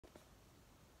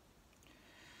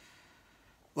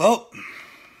Well,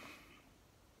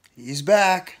 he's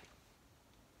back.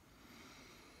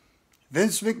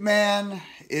 Vince McMahon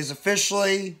is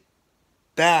officially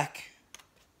back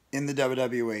in the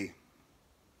WWE.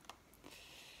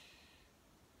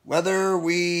 Whether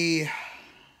we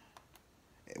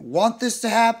want this to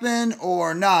happen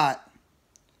or not,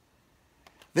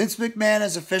 Vince McMahon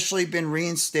has officially been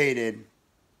reinstated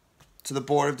to the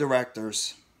board of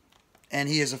directors, and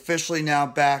he is officially now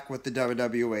back with the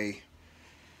WWE.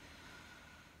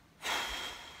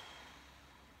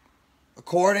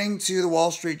 According to the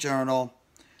Wall Street Journal,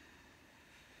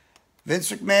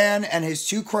 Vince McMahon and his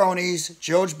two cronies,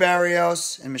 George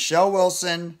Barrios and Michelle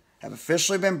Wilson, have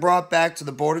officially been brought back to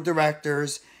the board of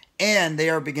directors, and they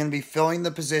are going to be filling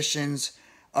the positions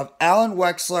of Alan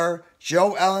Wexler,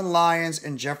 JoEllen Lyons,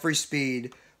 and Jeffrey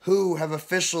Speed, who have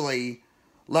officially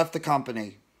left the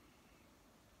company.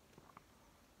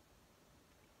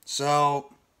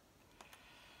 So,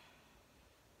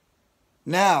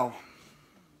 now,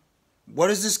 what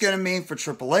is this going to mean for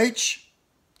Triple H?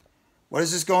 What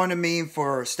is this going to mean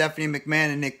for Stephanie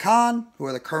McMahon and Nick Khan, who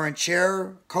are the current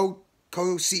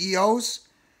co-CEOs?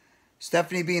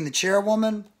 Stephanie being the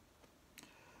chairwoman.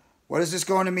 What is this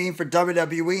going to mean for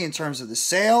WWE in terms of the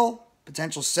sale,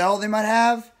 potential sale they might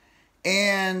have?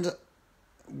 And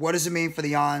what does it mean for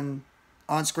the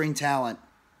on-screen talent?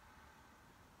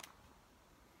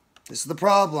 This is the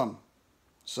problem.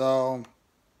 So,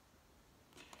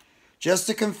 just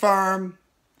to confirm,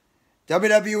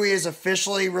 WWE has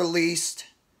officially released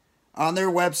on their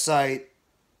website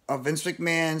of Vince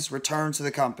McMahon's return to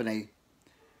the company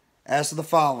as to the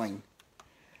following.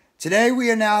 Today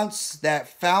we announce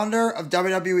that founder of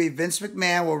WWE Vince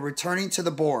McMahon will be returning to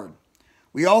the board.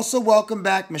 We also welcome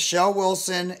back Michelle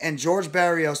Wilson and George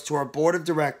Barrios to our board of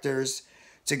directors.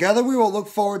 Together we will look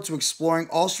forward to exploring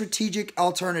all strategic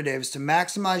alternatives to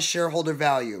maximize shareholder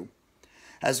value.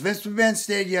 As Vince McMahon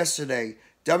stated yesterday,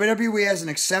 WWE has an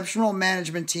exceptional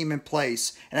management team in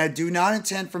place, and I do not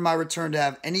intend for my return to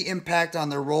have any impact on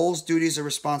their roles, duties, or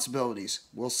responsibilities.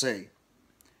 We'll see.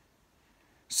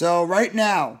 So right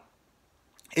now,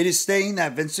 it is stating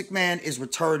that Vince McMahon is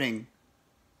returning,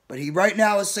 but he right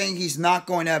now is saying he's not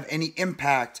going to have any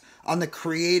impact on the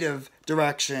creative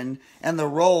direction and the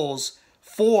roles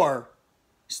for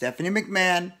Stephanie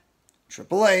McMahon,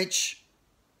 Triple H,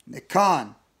 Nick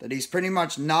Khan. That he's pretty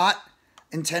much not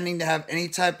intending to have any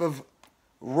type of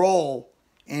role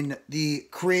in the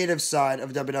creative side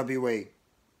of WWE.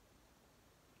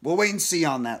 We'll wait and see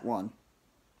on that one.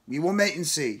 We will wait and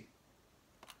see.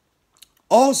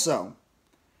 Also,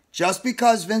 just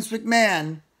because Vince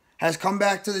McMahon has come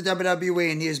back to the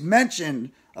WWE and he has mentioned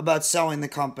about selling the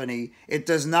company, it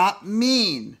does not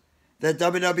mean that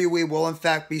WWE will in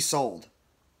fact be sold.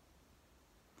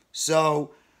 So,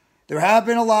 there have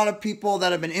been a lot of people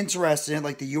that have been interested in it,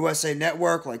 like the USA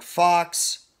Network, like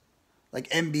Fox, like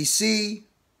NBC,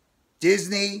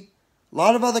 Disney. A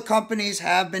lot of other companies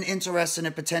have been interested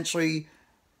in potentially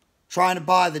trying to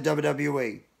buy the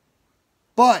WWE.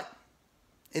 But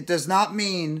it does not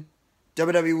mean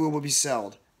WWE will be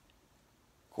sold.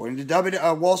 According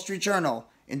to Wall Street Journal,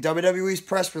 in WWE's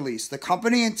press release, the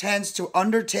company intends to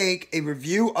undertake a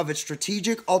review of its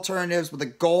strategic alternatives with a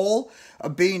goal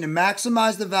of being to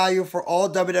maximize the value for all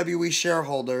WWE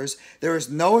shareholders. There is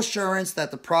no assurance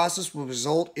that the process will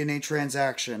result in a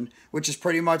transaction, which is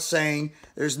pretty much saying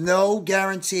there's no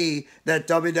guarantee that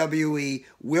WWE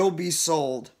will be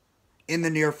sold in the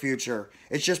near future.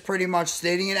 It's just pretty much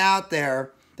stating it out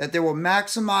there that they will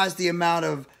maximize the amount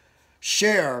of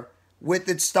share with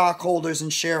its stockholders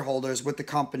and shareholders with the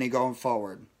company going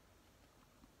forward.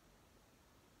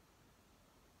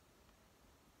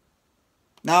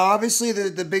 Now, obviously,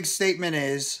 the big statement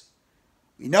is,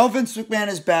 we know Vince McMahon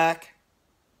is back.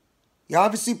 He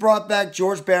obviously brought back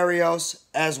George Barrios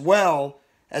as well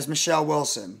as Michelle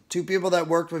Wilson, two people that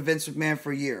worked with Vince McMahon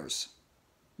for years.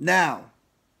 Now,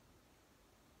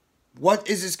 what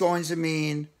is this going to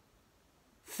mean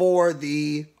for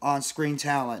the on-screen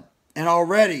talent? And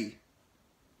already,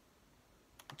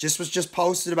 was just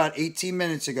posted about 18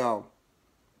 minutes ago.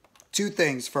 Two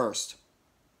things first.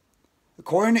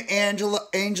 According to Angel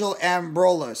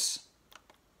Ambrolis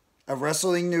of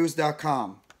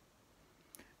WrestlingNews.com,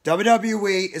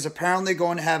 WWE is apparently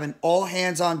going to have an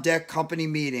all-hands-on-deck company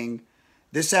meeting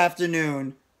this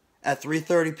afternoon at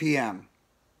 3:30 p.m.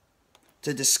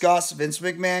 to discuss Vince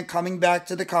McMahon coming back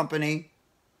to the company,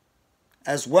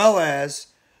 as well as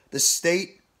the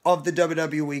state of the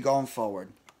WWE going forward.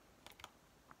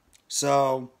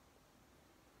 So,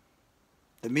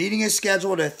 the meeting is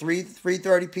scheduled at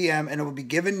 3:30 p.m. and it will be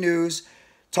given news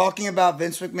talking about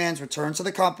Vince McMahon's return to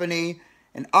the company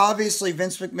And obviously,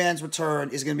 Vince McMahon's return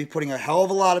is going to be putting a hell of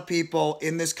a lot of people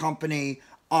in this company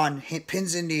on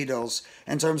pins and needles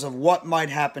in terms of what might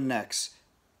happen next.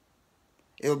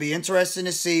 It will be interesting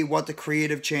to see what the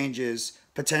creative changes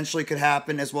potentially could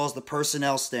happen, as well as the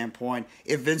personnel standpoint.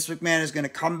 If Vince McMahon is going to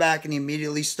come back and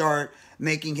immediately start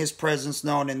making his presence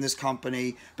known in this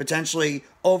company, potentially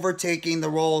overtaking the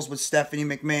roles with Stephanie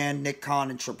McMahon, Nick Khan,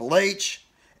 and Triple H,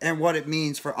 and what it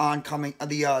means for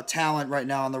the talent right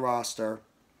now on the roster.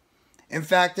 In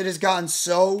fact, it has gotten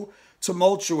so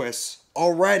tumultuous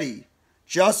already,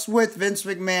 just with Vince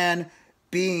McMahon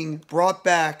being brought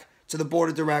back to the board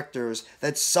of directors,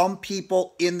 that some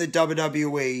people in the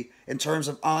WWE, in terms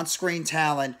of on-screen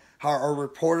talent, are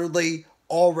reportedly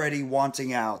already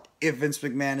wanting out if Vince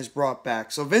McMahon is brought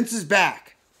back. So Vince is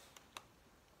back.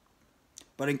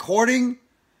 But according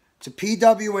to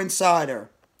PWInsider,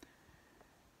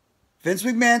 Vince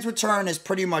McMahon's return has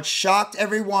pretty much shocked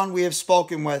everyone we have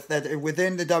spoken with that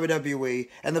within the WWE,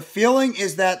 and the feeling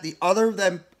is that other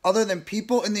than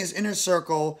people in this inner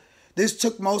circle, this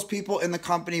took most people in the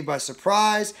company by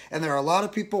surprise, and there are a lot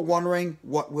of people wondering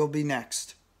what will be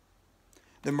next.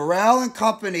 The morale in the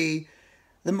company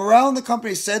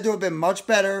is said to have been much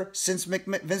better since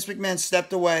Vince McMahon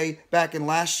stepped away back in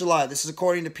last July. This is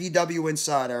according to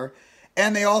PWInsider.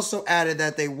 And they also added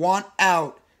that they want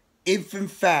out if, in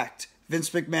fact, Vince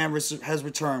McMahon has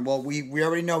returned. Well, we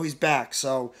already know he's back,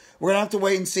 so we're going to have to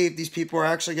wait and see if these people are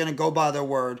actually going to go by their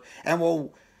word. And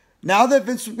now that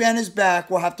Vince McMahon is back,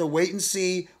 we'll have to wait and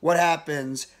see what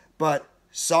happens. But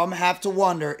some have to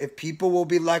wonder if people will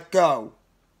be let go,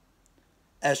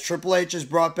 as Triple H has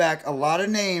brought back a lot of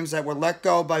names that were let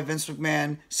go by Vince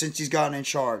McMahon since he's gotten in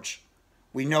charge.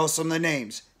 We know some of the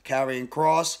names: Karrion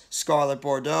Kross, Scarlett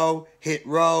Bordeaux, Hit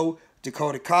Row,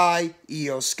 Dakota Kai,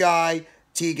 Io Sky,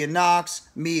 Tegan Knox,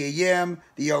 Mia Yim,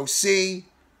 the OC,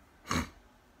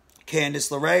 Candice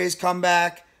LeRae's come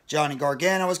back, Johnny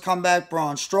Gargano has come back,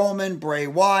 Braun Strowman, Bray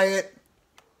Wyatt.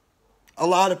 A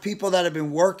lot of people that have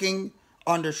been working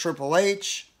under Triple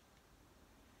H.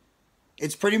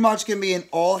 It's pretty much going to be an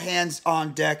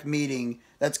all-hands-on-deck meeting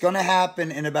that's going to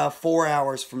happen in about 4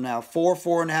 hours from now.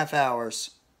 4.5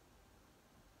 hours.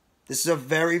 This is a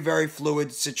very, very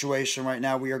fluid situation right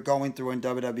now we are going through in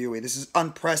WWE. This is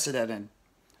unprecedented.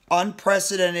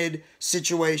 Unprecedented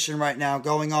situation right now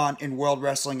going on in World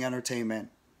Wrestling Entertainment.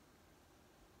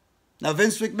 Now,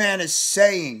 Vince McMahon is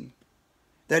saying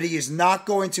that he is not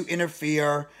going to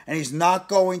interfere and he's not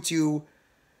going to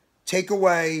take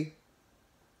away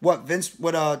what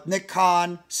Nick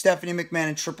Khan, Stephanie McMahon,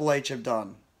 and Triple H have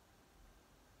done.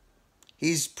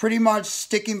 He's pretty much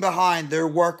sticking behind their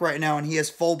work right now, and he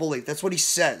has full belief. That's what he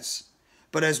says.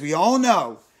 But as we all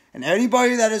know, and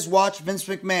anybody that has watched Vince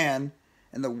McMahon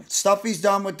and the stuff he's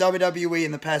done with WWE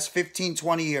in the past 15,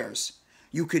 20 years,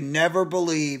 you can never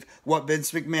believe what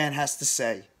Vince McMahon has to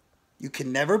say. You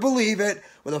can never believe it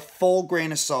with a full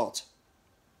grain of salt.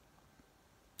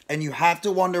 And you have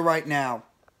to wonder right now,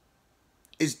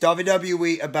 is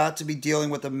WWE about to be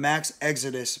dealing with a max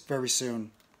exodus very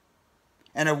soon?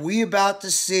 And are we about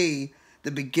to see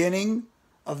the beginning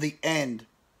of the end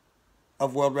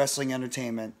of World Wrestling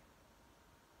Entertainment?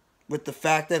 With the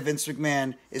fact that Vince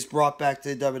McMahon is brought back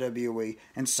to the WWE.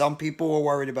 And some people were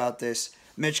worried about this.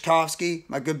 Mitch Kofsky,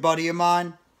 my good buddy of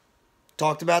mine,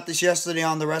 talked about this yesterday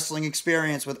on The Wrestling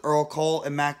Experience with Earl Cole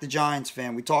and Mac the Giants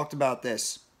fan. We talked about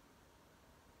this.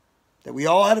 That we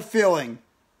all had a feeling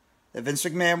that Vince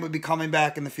McMahon would be coming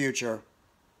back in the future.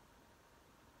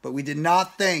 But we did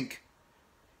not think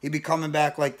he'd be coming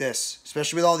back like this,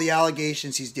 especially with all the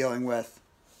allegations he's dealing with.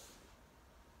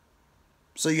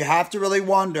 So you have to really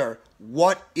wonder,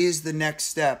 what is the next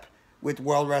step with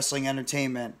World Wrestling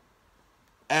Entertainment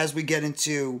as we get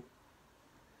into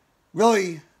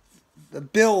really the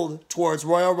build towards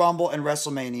Royal Rumble and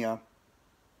WrestleMania?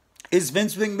 Is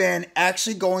Vince McMahon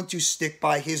actually going to stick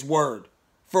by his word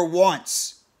for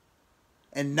once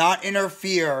and not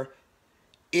interfere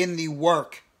in the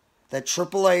work that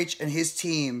Triple H and his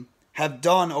team have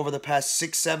done over the past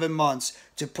 6-7 months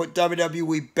to put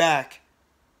WWE back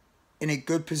in a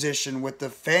good position with the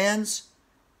fans,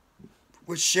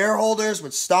 with shareholders,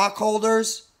 with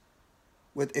stockholders,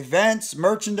 with events,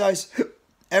 merchandise,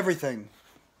 everything?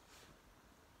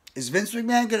 Is Vince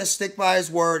McMahon going to stick by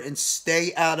his word and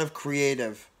stay out of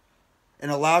creative and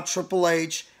allow Triple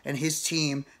H and his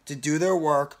team to do their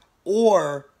work?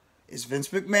 Or is Vince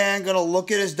McMahon going to look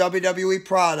at his WWE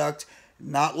product,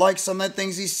 not like some of the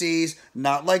things he sees,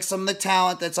 not like some of the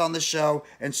talent that's on the show,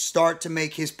 and start to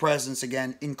make his presence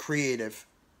again in creative?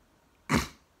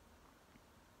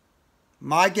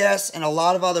 My guess, and a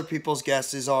lot of other people's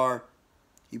guesses, are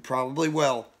he probably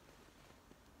will.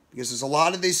 Because there's a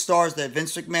lot of these stars that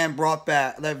Vince McMahon brought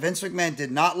back, that Vince McMahon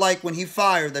did not like when he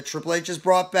fired, that Triple H has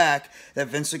brought back, that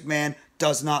Vince McMahon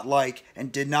does not like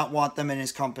and did not want them in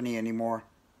his company anymore.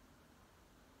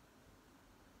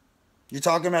 You're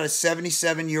talking about a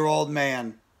 77-year-old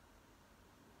man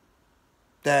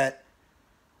that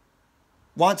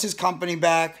wants his company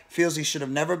back, feels he should have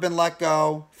never been let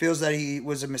go, feels that he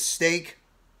was a mistake,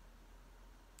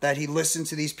 that he listened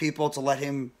to these people to let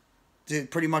him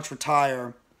pretty much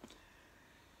retire.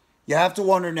 You have to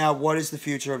wonder now, what is the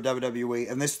future of WWE?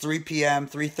 And this 3 p.m.,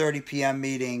 3:30 p.m.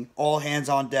 meeting, all hands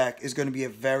on deck, is going to be a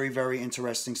very, very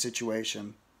interesting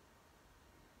situation.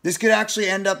 This could actually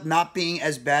end up not being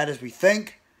as bad as we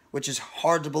think, which is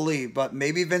hard to believe. But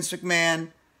maybe Vince McMahon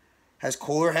has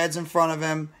cooler heads in front of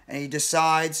him, and he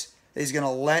decides that he's going to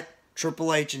let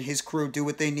Triple H and his crew do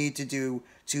what they need to do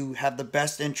to have the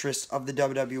best interests of the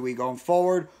WWE going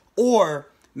forward. Or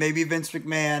maybe Vince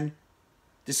McMahon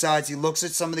decides he looks at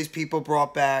some of these people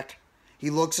brought back, he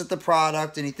looks at the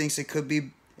product, and he thinks it could be,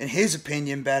 in his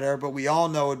opinion, better, but we all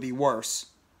know it would be worse.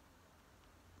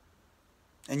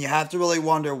 And you have to really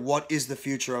wonder, what is the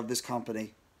future of this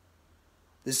company?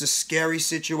 This is a scary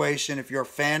situation. If you're a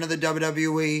fan of the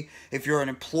WWE, if you're an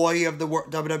employee of the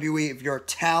WWE, if you're a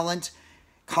talent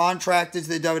contracted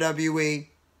to the WWE,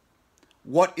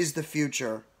 what is the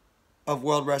future of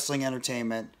World Wrestling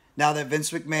Entertainment now that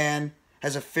Vince McMahon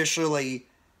has officially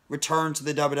returned to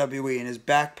the WWE and is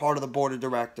back part of the board of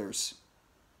directors?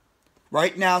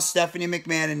 Right now, Stephanie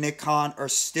McMahon and Nick Khan are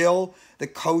still the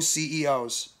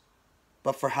co-CEOs.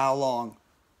 But for how long?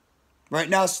 Right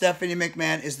now, Stephanie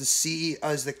McMahon is the CEO,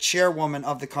 is the chairwoman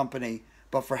of the company.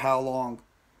 But for how long?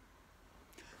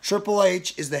 Triple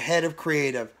H is the head of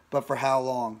creative. But for how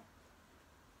long?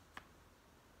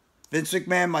 Vince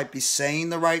McMahon might be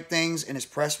saying the right things in his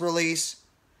press release,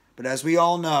 but as we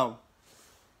all know,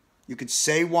 you could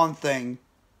say one thing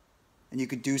and you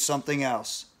could do something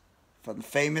else. From the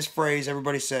famous phrase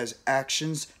everybody says,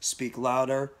 actions speak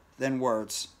louder than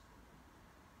words.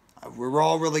 We're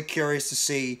all really curious to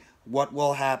see what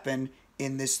will happen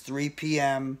in this 3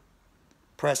 p.m.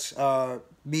 press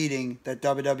meeting that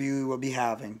WWE will be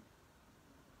having.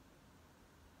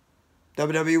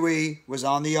 WWE was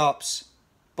on the ups,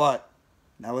 but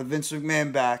now with Vince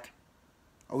McMahon back,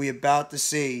 are we about to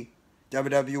see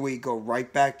WWE go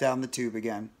right back down the tube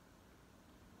again?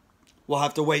 We'll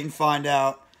have to wait and find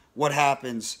out what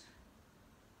happens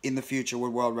in the future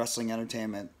with World Wrestling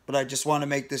Entertainment. But I just want to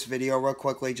make this video real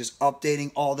quickly, just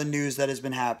updating all the news that has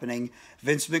been happening.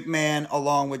 Vince McMahon,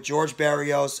 along with George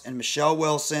Barrios and Michelle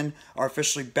Wilson, are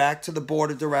officially back to the board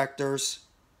of directors.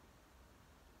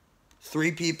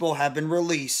 3 people have been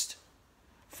released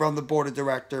from the board of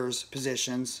directors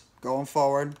positions going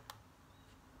forward.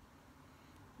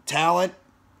 Talent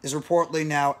is reportedly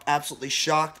now absolutely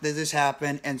shocked that this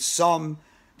happened, and some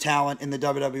talent in the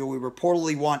WWE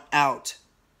reportedly want out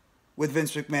with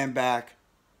Vince McMahon back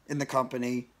in the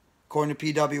company, according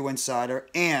to PWInsider.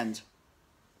 And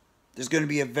there's going to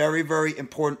be a very, very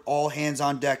important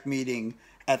all-hands-on-deck meeting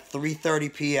at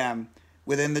 3:30 p.m.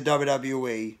 within the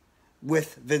WWE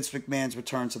with Vince McMahon's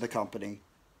return to the company.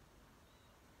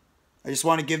 I just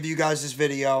want to give you guys this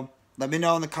video. Let me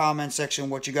know in the comment section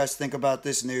what you guys think about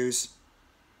this news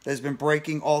that has been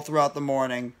breaking all throughout the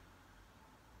morning.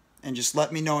 And just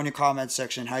let me know in your comment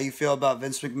section how you feel about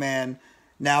Vince McMahon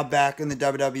now back in the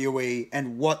WWE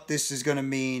and what this is going to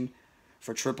mean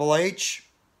for Triple H,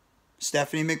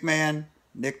 Stephanie McMahon,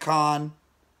 Nick Khan,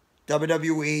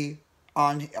 WWE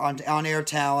on-air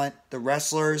talent, the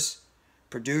wrestlers,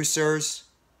 producers,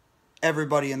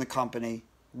 everybody in the company.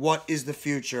 What is the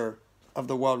future of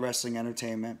the World Wrestling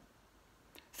Entertainment?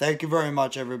 Thank you very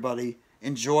much, everybody.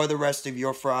 Enjoy the rest of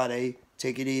your Friday.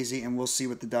 Take it easy, and we'll see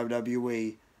what the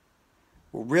WWE...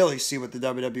 We'll really see what the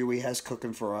WWE has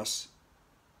cooking for us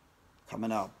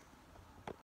coming up.